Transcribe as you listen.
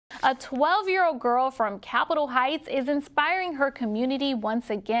A 12-year-old girl from Capitol Heights is inspiring her community once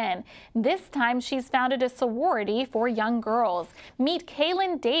again. This time she's founded a sorority for young girls. Meet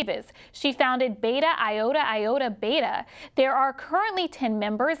Kaylin Davis. She founded Beta Iota Iota Beta. There are currently 10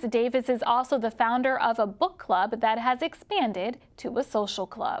 members. Davis is also the founder of a book club that has expanded to a social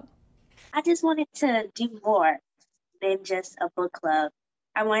club. I just wanted to do more than just a book club.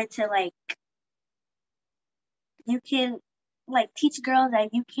 I wanted to you can teach girls that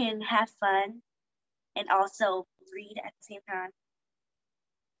you can have fun and also read at the same time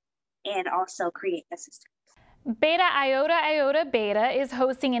and also create a system. Beta Iota Iota Beta is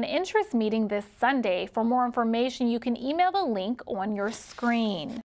hosting an interest meeting this Sunday. For more information, you can email the link on your screen.